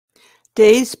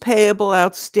Days payable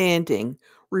outstanding,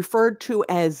 referred to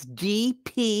as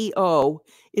DPO,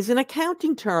 is an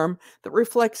accounting term that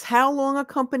reflects how long a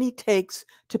company takes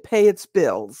to pay its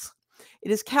bills.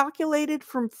 It is calculated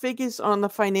from figures on the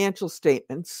financial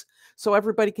statements, so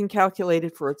everybody can calculate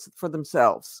it for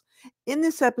themselves. In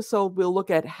this episode, we'll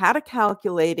look at how to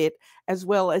calculate it as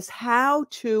well as how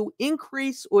to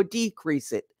increase or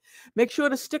decrease it. Make sure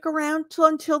to stick around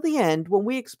until the end when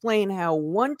we explain how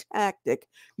one tactic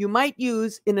you might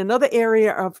use in another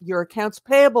area of your accounts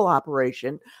payable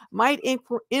operation might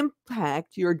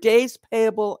impact your days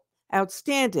payable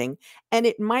outstanding, and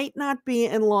it might not be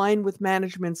in line with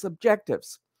management's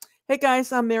objectives. Hey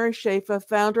guys, I'm Mary Schaefer,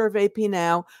 founder of AP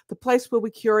Now, the place where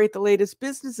we curate the latest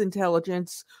business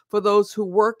intelligence for those who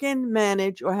work in,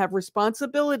 manage, or have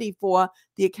responsibility for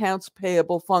the accounts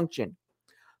payable function.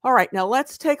 All right, now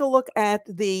let's take a look at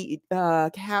the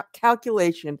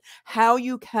calculation, how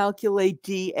you calculate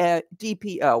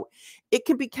DPO. It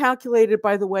can be calculated,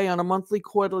 by the way, on a monthly,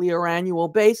 quarterly, or annual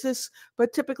basis,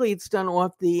 but typically it's done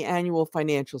off the annual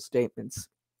financial statements.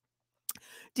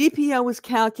 DPO is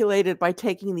calculated by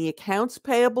taking the accounts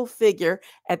payable figure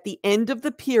at the end of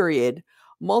the period,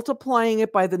 multiplying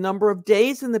it by the number of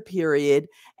days in the period,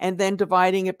 and then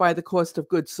dividing it by the cost of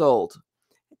goods sold.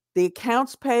 The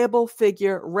accounts payable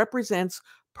figure represents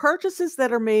purchases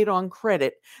that are made on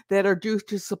credit that are due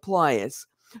to suppliers.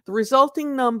 The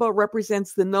resulting number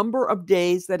represents the number of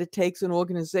days that it takes an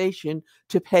organization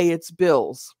to pay its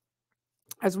bills.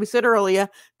 As we said earlier,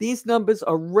 these numbers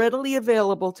are readily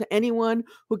available to anyone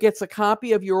who gets a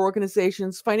copy of your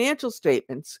organization's financial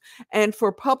statements. And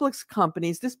for public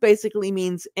companies, this basically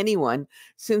means anyone,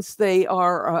 since they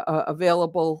are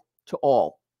available to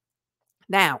all.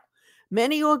 Now,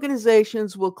 many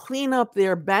organizations will clean up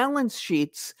their balance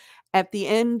sheets at the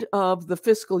end of the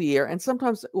fiscal year, and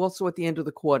sometimes also at the end of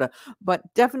the quarter, but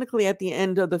definitely at the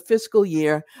end of the fiscal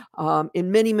year.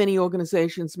 In many, many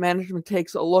organizations, management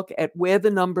takes a look at where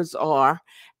the numbers are,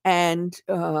 and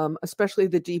especially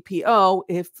the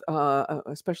DPO,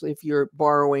 especially if you're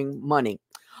borrowing money.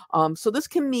 So this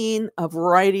can mean a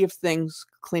variety of things,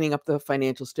 cleaning up the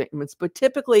financial statements, but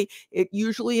typically it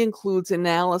usually includes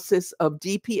analysis of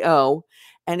DPO,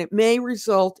 and it may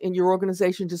result in your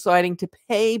organization deciding to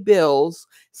pay bills,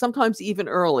 sometimes even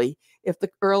early, if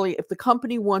the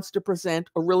company wants to present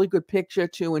a really good picture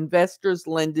to investors,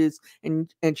 lenders,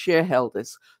 and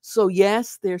shareholders. So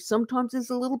yes, there sometimes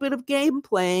is a little bit of game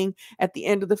playing at the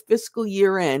end of the fiscal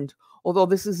year end, although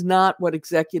this is not what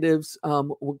executives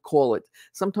would call it.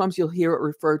 Sometimes you'll hear it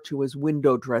referred to as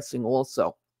window dressing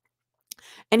also.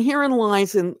 And herein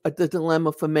lies the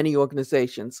dilemma for many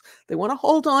organizations. They want to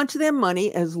hold on to their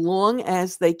money as long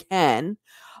as they can,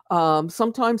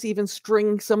 sometimes even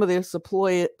string some of their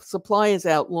suppliers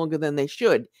out longer than they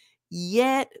should.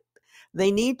 Yet, they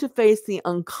need to face the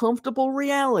uncomfortable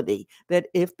reality that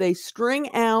if they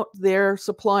string out their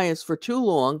suppliers for too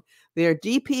long, their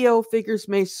DPO figures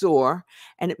may soar,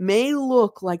 and it may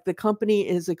look like the company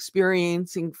is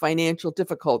experiencing financial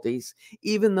difficulties,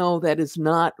 even though that is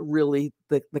not really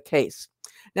the case.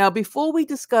 Now, before we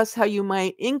discuss how you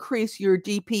might increase your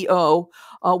DPO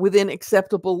within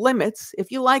acceptable limits,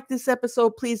 if you like this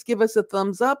episode, please give us a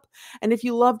thumbs up. And if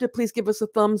you loved it, please give us a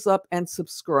thumbs up and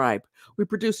subscribe. We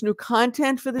produce new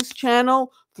content for this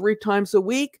channel 3 times a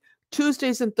week.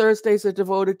 Tuesdays and Thursdays are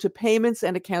devoted to payments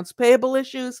and accounts payable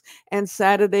issues, and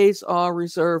Saturdays are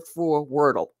reserved for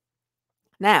Wordle.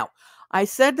 Now, I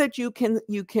said that you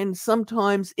can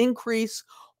sometimes increase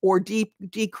or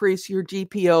decrease your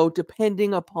DPO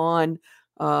depending upon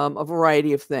a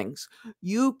variety of things.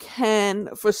 You can,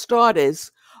 for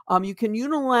starters, you can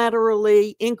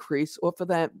unilaterally increase, or for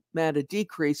that matter,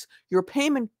 decrease your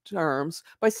payment terms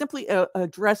by simply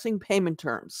addressing payment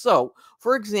terms. So,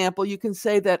 for example, you can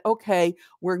say that, okay,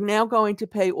 we're now going to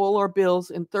pay all our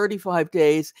bills in 35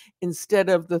 days instead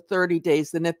of the 30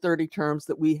 days, the net 30 terms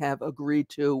that we have agreed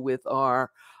to with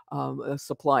our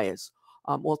suppliers.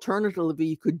 Alternatively,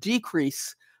 you could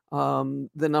decrease the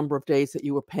number of days that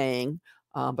you were paying,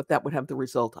 but that would have the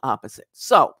result opposite.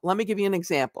 So let me give you an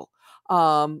example.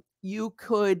 You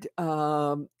could,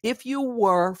 if you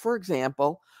were, for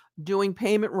example, doing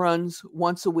payment runs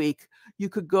once a week, you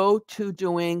could go to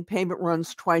doing payment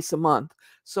runs twice a month.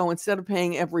 So instead of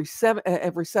paying every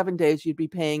 7 days, you'd be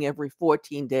paying every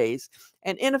 14 days.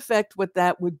 And in effect, what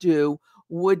that would do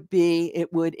would be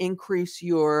it would increase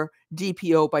your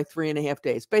DPO by 3.5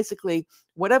 days. Basically,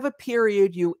 whatever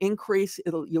period you increase,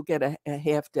 you'll get a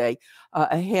half day.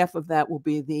 A half of that will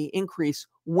be the increase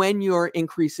when you're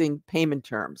increasing payment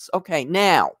terms. Okay,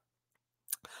 now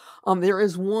There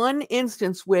is one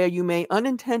instance where you may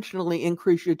unintentionally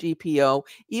increase your DPO,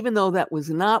 even though that was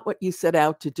not what you set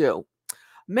out to do.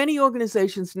 Many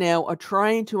organizations now are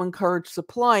trying to encourage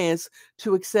suppliers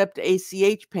to accept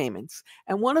ACH payments.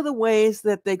 And one of the ways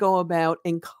that they go about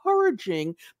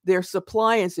encouraging their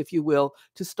suppliers, if you will,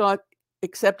 to start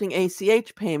accepting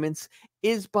ACH payments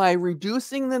is by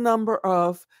reducing the number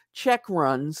of check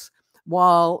runs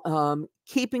while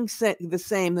keeping the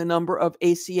same the number of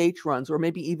ACH runs, or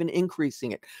maybe even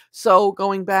increasing it. So,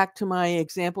 going back to my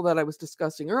example that I was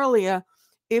discussing earlier,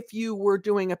 if you were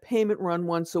doing a payment run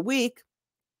once a week,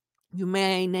 you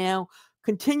may now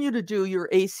continue to do your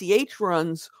ACH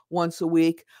runs once a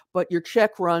week, but your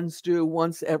check runs do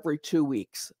once every 2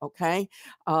 weeks. Okay.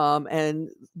 And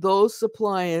those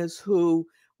suppliers who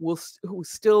who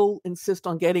still insist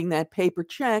on getting that paper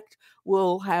checked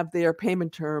will have their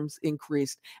payment terms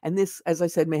increased. And this, as I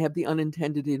said, may have the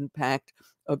unintended impact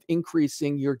of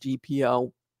increasing your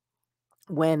DPO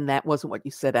when that wasn't what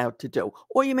you set out to do,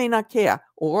 or you may not care,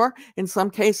 or in some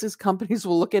cases companies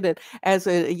will look at it as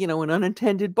an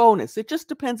unintended bonus. It just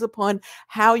depends upon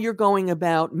how you're going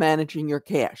about managing your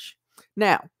cash.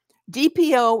 Now,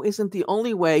 DPO isn't the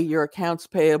only way your accounts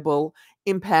payable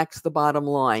impacts the bottom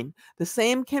line. The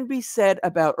same can be said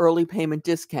about early payment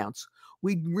discounts.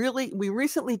 We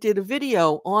recently did a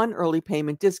video on early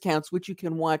payment discounts, which you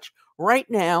can watch right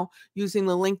now using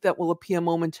the link that will appear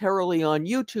momentarily on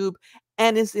YouTube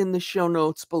and is in the show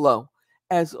notes below.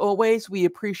 As always, we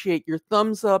appreciate your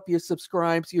thumbs up, your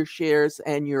subscribes, your shares,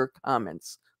 and your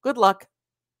comments. Good luck.